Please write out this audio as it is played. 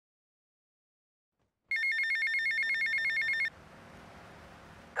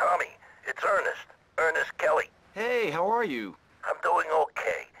Hey, how are you? I'm doing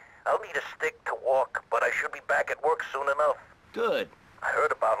okay. I'll need a stick to walk, but I should be back at work soon enough. Good. I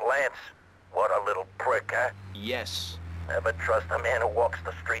heard about Lance. What a little prick, huh? Yes. Never trust a man who walks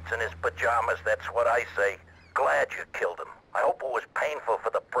the streets in his pajamas, that's what I say. Glad you killed him. I hope it was painful for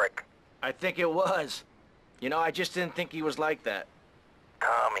the prick. I think it was. You know, I just didn't think he was like that.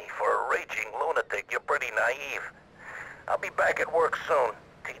 Tommy, for a raging lunatic, you're pretty naive. I'll be back at work soon.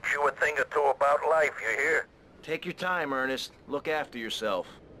 Teach you a thing or two about life, you hear? Take your time, Ernest. Look after yourself.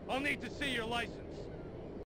 I'll need to see your license.